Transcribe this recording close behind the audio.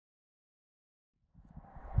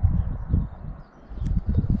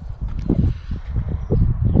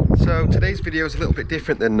So today's video is a little bit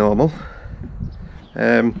different than normal.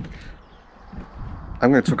 I'm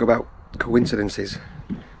going to talk about coincidences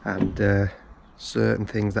and certain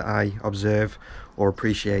things that I observe or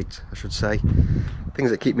appreciate, I should say. Things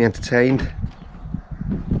that keep me entertained.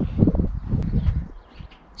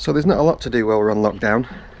 So there's not a lot to do while we're on lockdown,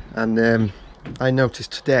 and I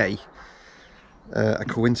noticed today a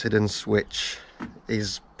coincidence which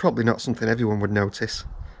is probably not something everyone would notice,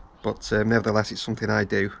 but nevertheless it's something I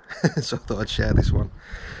do. So I thought I'd share this one.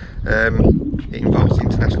 It involves the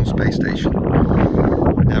International Space Station.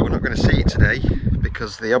 Now we're not going to see it today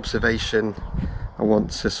because the observation I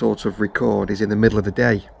want to sort of record is in the middle of the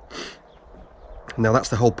day. Now that's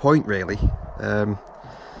the whole point really.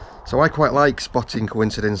 So I quite like spotting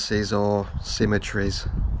coincidences or symmetries,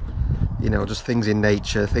 you know, just things in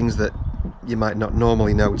nature, things that you might not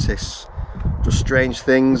normally notice, just strange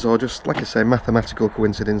things, or just, like I say, mathematical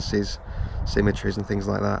coincidences, symmetries and things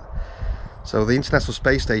like that. So the International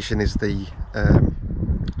Space Station is the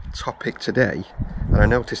topic today, and I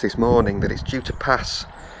noticed this morning that it's due to pass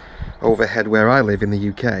overhead where I live in the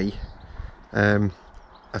UK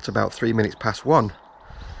at about 3 minutes past 1,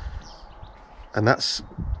 and that's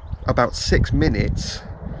about 6 minutes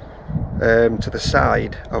to the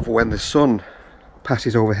side of when the sun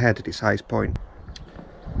passes overhead at its highest point.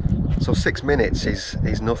 So 6 minutes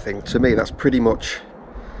is nothing. To me, that's pretty much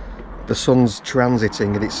the sun's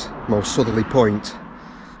transiting at its most southerly point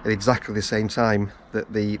at exactly the same time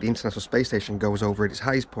that the International Space Station goes over at its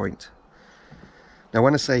highest point. Now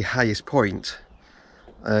when I say highest point,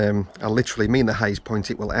 I literally mean the highest point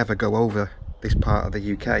it will ever go over this part of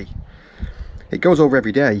the UK. It goes over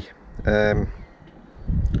every day,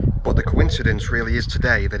 but the coincidence really is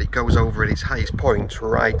today that it goes over at its highest point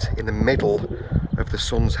right in the middle of the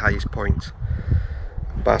sun's highest point,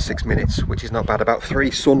 by 6 minutes, which is not bad, about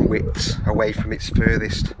 3 sun widths away from its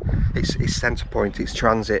furthest, its centre point, its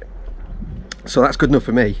transit. So that's good enough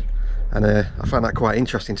for me, and I find that quite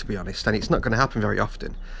interesting, to be honest, and it's not going to happen very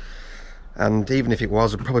often. And even if it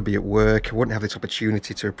was, I'd probably be at work, I wouldn't have this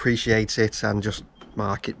opportunity to appreciate it and just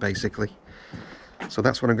mark it basically. So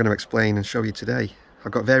that's what I'm going to explain and show you today.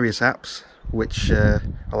 I've got various apps which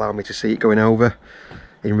allow me to see it going over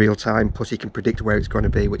in real time, plus you can predict where it's going to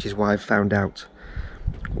be, which is why I've found out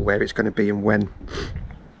where it's going to be and when.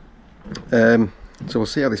 So we'll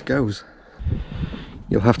see how this goes.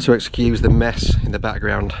 You'll have to excuse the mess in the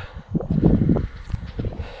background.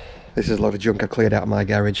 This is a lot of junk I cleared out of my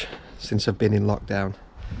garage since I've been in lockdown,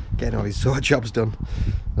 getting all these sort of jobs done.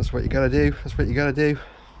 That's what you gotta do, that's what you gotta do.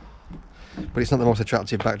 But it's not the most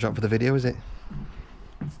attractive backdrop for the video, is it?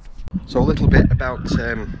 So a little bit about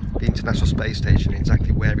the International Space Station,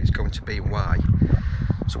 exactly where it's going to be and why.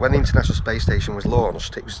 So when the International Space Station was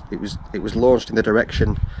launched, it was launched in the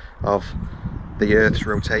direction of the Earth's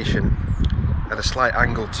rotation at a slight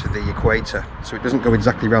angle to the equator, so it doesn't go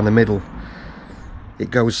exactly around the middle. It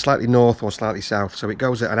goes slightly north or slightly south, so it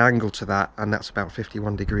goes at an angle to that, and that's about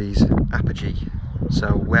 51 degrees apogee. So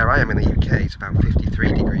where I am in the UK, it's about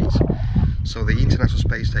 53 degrees. So the International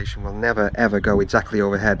Space Station will never ever go exactly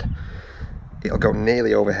overhead. It'll go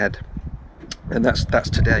nearly overhead, and that's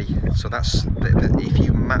today. So that's if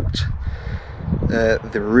you mapped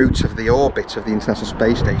the route of the orbit of the International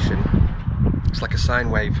Space Station, it's like a sine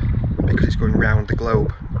wave because it's going round the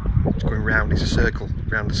globe. It's going round, it's a circle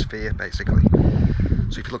round the sphere basically.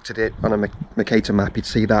 So if you looked at it on a Mercator map, you'd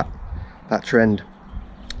see that trend.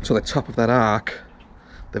 So the top of that arc,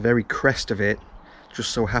 the very crest of it,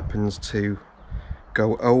 just so happens to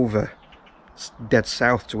go over dead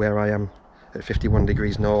south to where I am at 51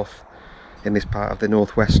 degrees north in this part of the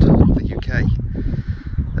northwest of the UK.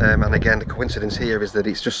 And again, the coincidence here is that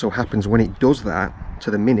it just so happens when it does that,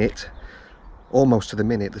 to the minute, almost to the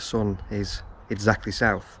minute, the sun is exactly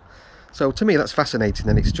south. So to me that's fascinating,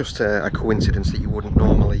 and it's just a coincidence that you wouldn't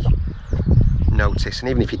normally notice, and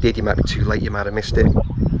even if you did, you might be too late, you might have missed it.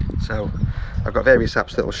 So I've got various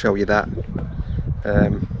apps that will show you that,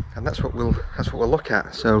 and that's what we'll look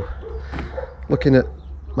at. So looking at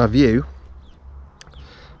my view,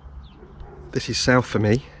 this is south for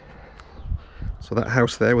me. So that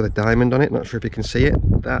house there with a diamond on it, not sure if you can see it,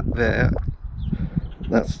 that there,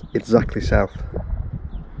 that's exactly south.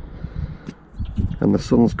 And the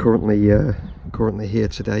sun's currently here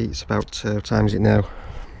today. It's about what time is it now?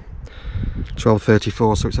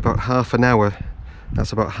 12:34. So it's about half an hour.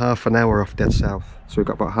 That's about half an hour off dead south. So we've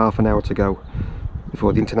got about half an hour to go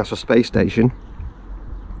before the International Space Station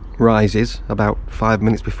rises, about 5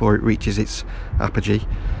 minutes before it reaches its apogee,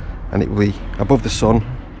 and it will be above the sun,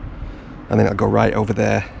 and then it'll go right over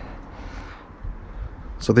there.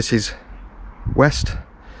 So this is west,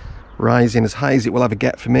 rising as high as it will ever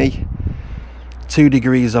get for me. 2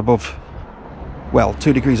 degrees above, well,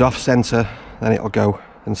 2 degrees off centre, then it'll go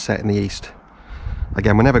and set in the east.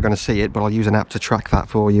 Again, we're never going to see it, but I'll use an app to track that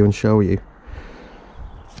for you and show you.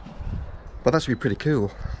 But that should be pretty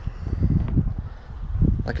cool.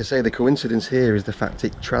 Like I say, the coincidence here is the fact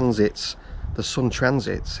it transits, the sun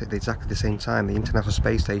transits at exactly the same time. The International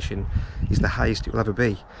Space Station is the highest it will ever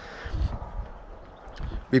be.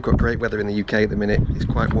 We've got great weather in the UK at the minute. It's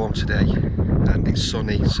quite warm today and it's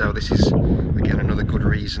sunny, so this is again another good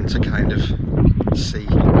reason to kind of see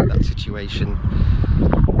that situation.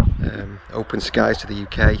 Open skies to the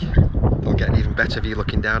UK. They'll get an even better view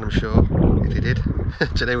looking down, I'm sure, if they did.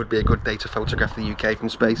 Today would be a good day to photograph the UK from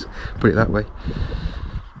space, put it that way.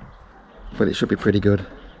 But it should be pretty good.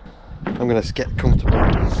 I'm going to get comfortable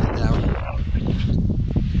and sit down.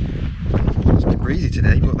 It's a bit breezy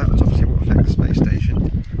today, but that obviously won't affect the space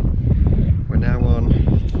station. We're now on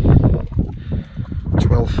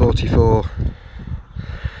 12:44,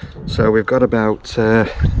 so we've got about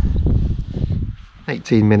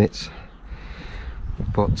 18 minutes,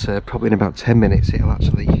 but probably in about 10 minutes it'll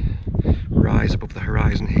actually rise above the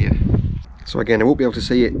horizon here. So again, I won't be able to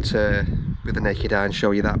see it with the naked eye and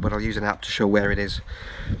show you that, but I'll use an app to show where it is.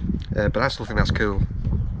 But I still think that's cool.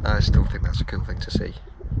 I still think that's a cool thing to see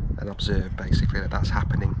and observe, basically, that that's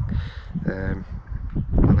happening. And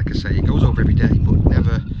like I say, it goes over every day, but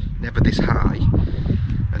never this high.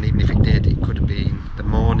 And even if it did, it could have been the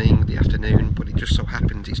morning, the afternoon, but it just so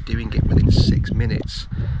happens it's doing it within 6 minutes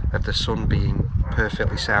of the sun being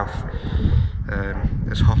perfectly south,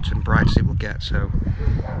 as hot and bright as it will get. So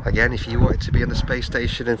again, if you wanted to be on the space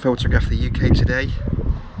station and photograph the UK today,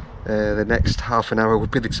 the next half an hour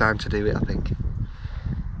would be the time to do it, I think.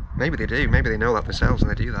 Maybe they do, maybe they know that themselves and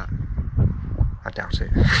they do that. I doubt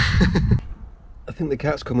it. I think the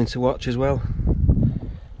cat's coming to watch as well.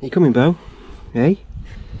 Are you coming, Bo? Hey?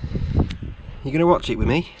 You gonna watch it with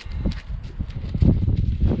me?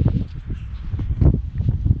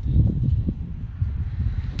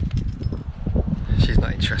 She's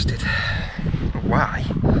not interested. Why?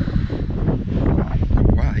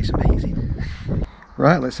 Why? It's amazing.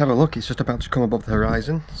 Right, let's have a look. It's just about to come above the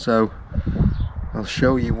horizon, so I'll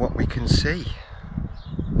show you what we can see.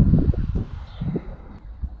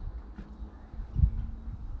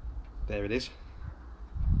 There it is.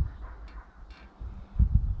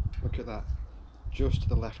 Look at that. Just to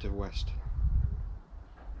the left of west.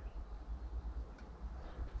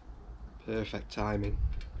 Perfect timing.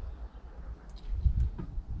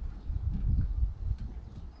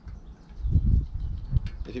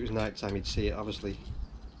 If it was night time, you'd see it, obviously.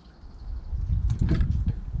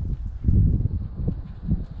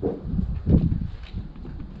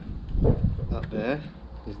 That there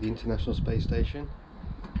is the International Space Station,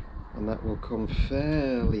 and that will come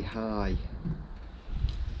fairly high,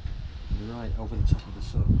 right over the top of the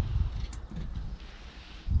sun.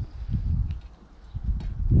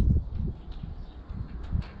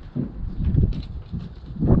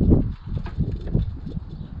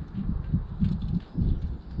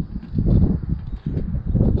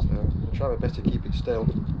 Try my best to keep it still,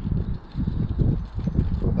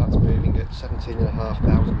 but that's moving at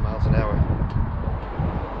 17,500 miles an hour.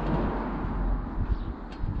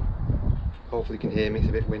 Hopefully you can hear me, it's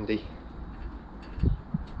a bit windy.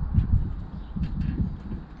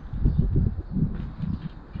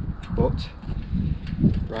 But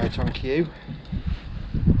right on cue.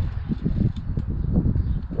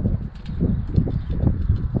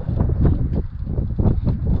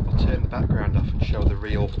 I'll turn the background off and show the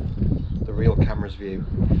real camera's view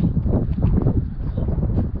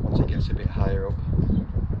once it gets a bit higher up.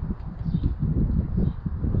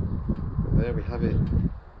 But there we have it.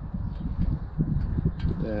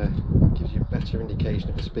 That gives you a better indication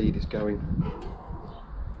of the speed it's going.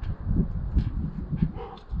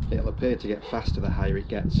 It'll appear to get faster the higher it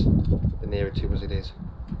gets, the nearer to us it is.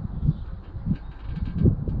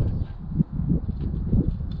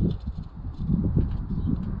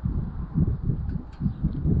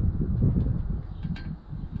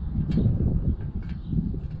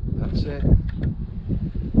 That's it.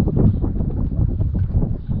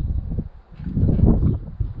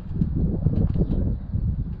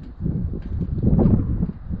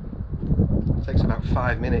 It takes about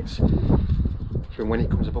 5 minutes from when it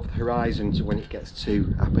comes above the horizon to when it gets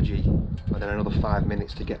to apogee, and then another 5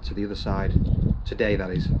 minutes to get to the other side. Today,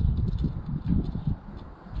 that is.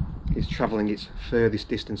 It's travelling its furthest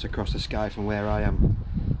distance across the sky from where I am,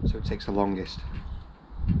 so it takes the longest.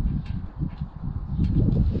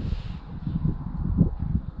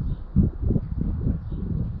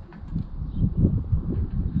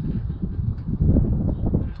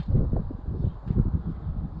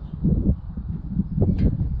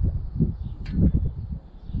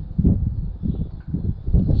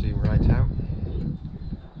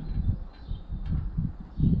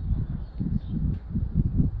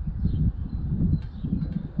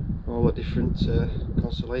 all the different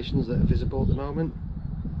constellations that are visible at the moment.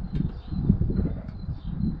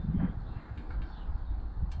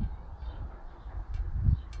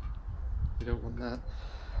 You don't want that.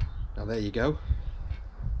 Now there you go.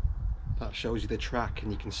 That shows you the track,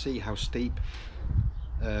 and you can see how steep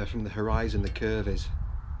from the horizon the curve is.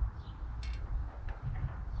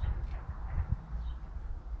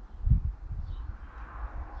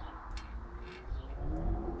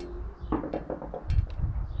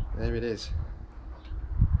 There it is,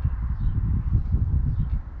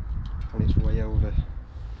 and it's way over,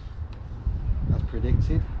 as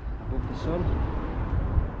predicted, above the sun.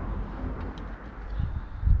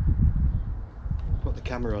 Put the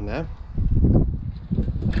camera on now.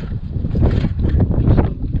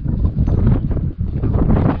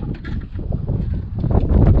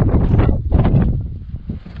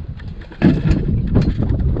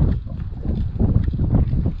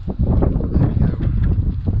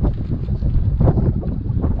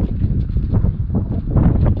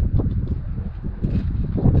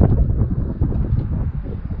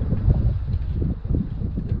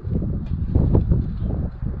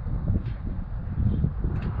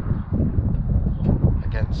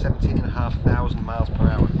 Again, 17,500 miles per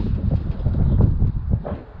hour.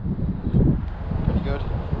 Pretty good.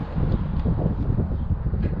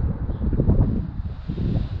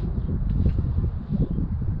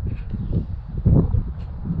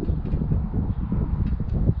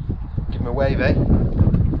 Give him a wave, eh?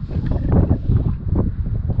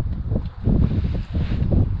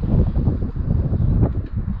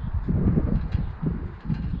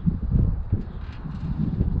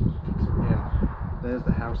 There's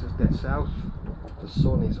the house that's dead south. The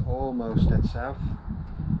sun is almost dead south.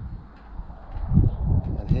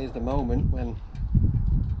 And here's the moment when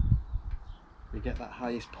we get that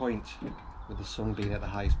highest point, with the sun being at the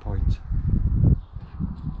highest point.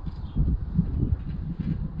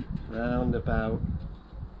 Round about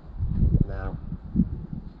now.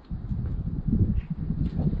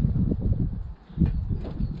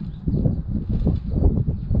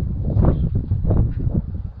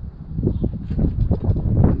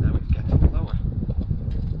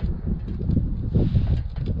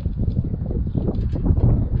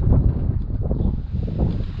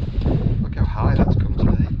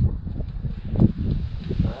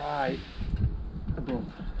 Above.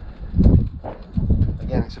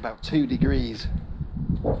 Again, it's about 2 degrees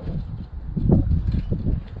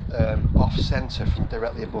off centre from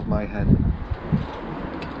directly above my head,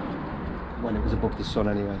 when it was above the sun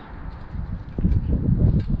anyway.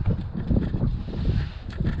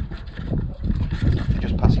 They're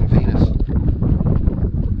just passing Venus.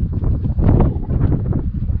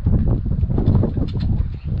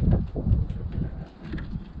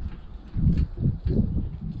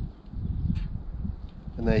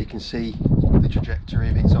 And there you can see the trajectory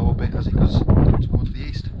of its orbit as it goes towards the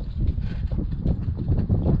east.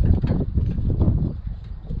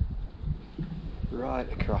 Right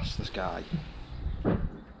across the sky. It's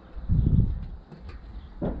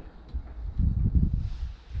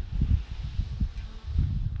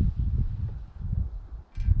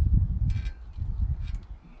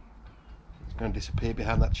going to disappear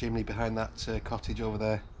behind that chimney, behind that cottage over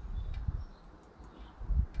there.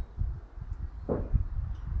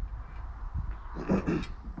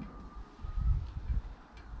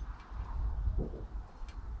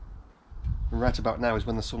 And right about now is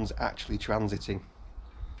when the sun's actually transiting.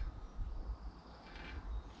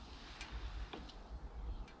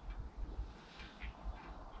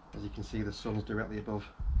 As you can see, the sun's directly above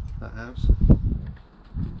that house.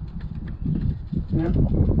 Yeah.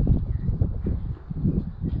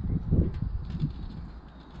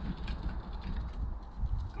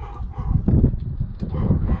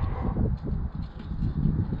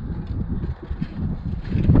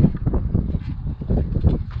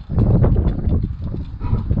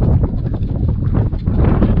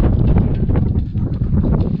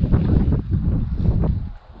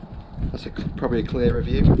 Probably a clearer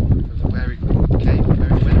view of where it came,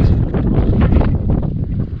 where it went.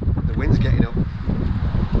 The wind's getting up.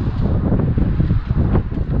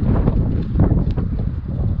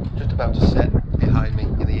 Just about to set behind me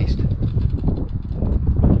in the east.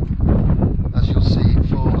 As you'll see, it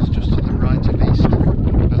falls just to the right of east,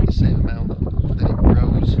 about the same amount, then it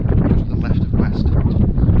rose just to the left of west.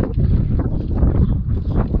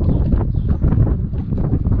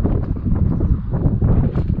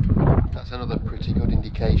 Another pretty good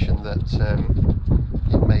indication that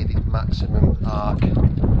it made its maximum arc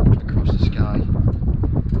across the sky.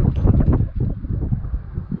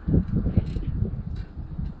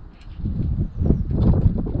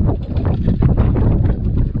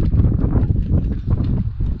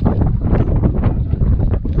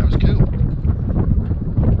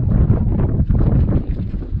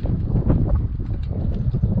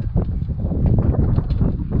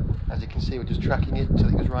 see we're just tracking it until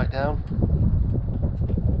it goes right down.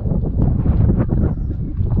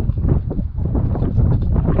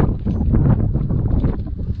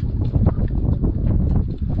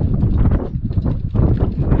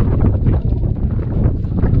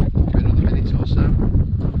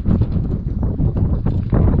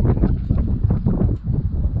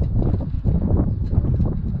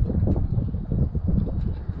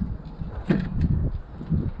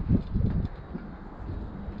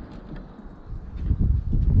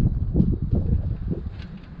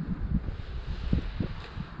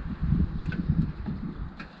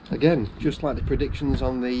 Again, just like the predictions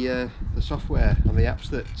on the software, on the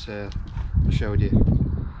apps that I showed you.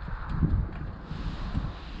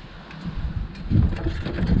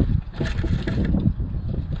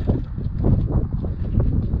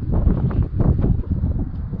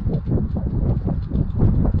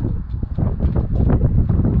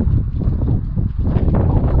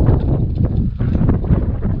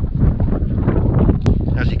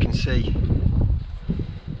 As you can see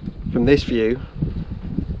from this view,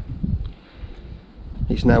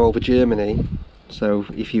 it's now over Germany, so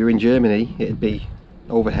if you're in Germany it'd be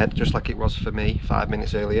overhead just like it was for me 5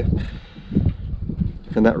 minutes earlier,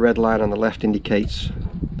 and that red line on the left indicates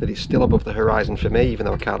that it's still above the horizon for me, even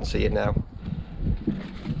though I can't see it now,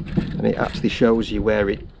 and it actually shows you where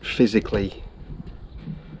it physically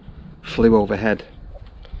flew overhead.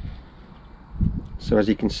 So as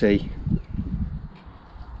you can see,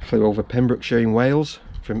 flew over Pembrokeshire in Wales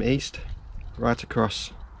from east right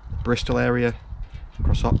across Bristol area,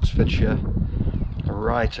 across Oxfordshire,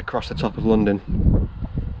 right across the top of London,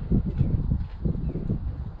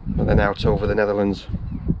 and then out over the Netherlands.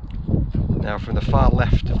 Now from the far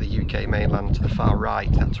left of the UK mainland to the far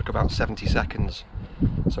right, that took about 70 seconds.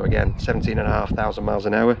 So again, 17,500 miles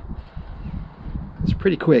an hour. It's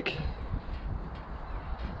pretty quick.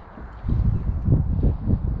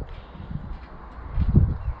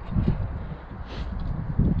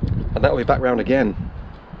 And that will be back round again.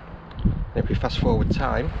 If we fast forward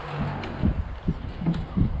time,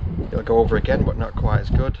 it'll go over again, but not quite as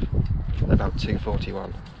good, at about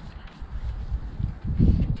 2:41.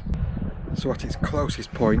 So at its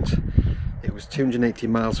closest point, it was 280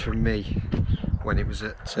 miles from me when it was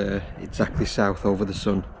at exactly south over the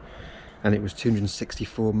sun, and it was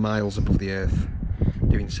 264 miles above the Earth,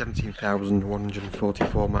 doing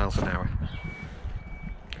 17,144 miles an hour.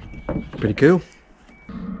 Pretty cool.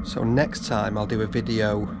 So next time I'll do a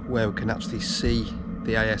video where we can actually see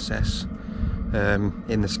the ISS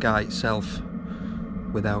in the sky itself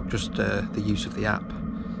without just the use of the app.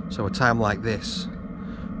 So a time like this,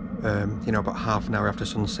 you know, about half an hour after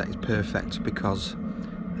sunset is perfect, because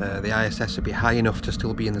the ISS would be high enough to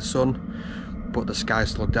still be in the sun, but the sky's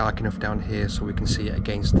still dark enough down here so we can see it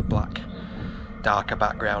against the black, darker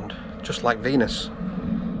background, just like Venus.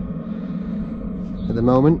 At the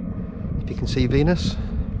moment, if you can see Venus,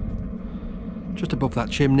 just above that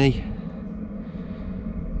chimney,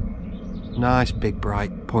 nice big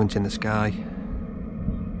bright point in the sky.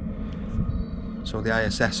 So the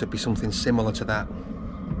ISS would be something similar to that.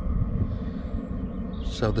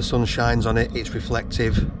 So the sun shines on it, it's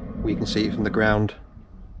reflective, we can see it from the ground,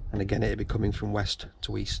 and again it'll be coming from west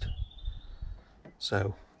to east.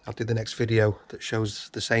 So I'll do the next video that shows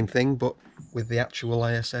the same thing, but with the actual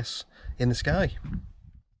ISS in the sky.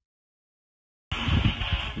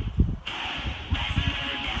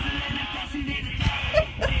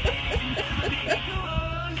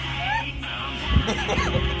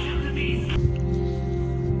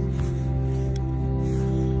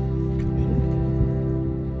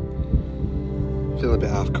 Feel a bit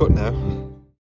half cut now.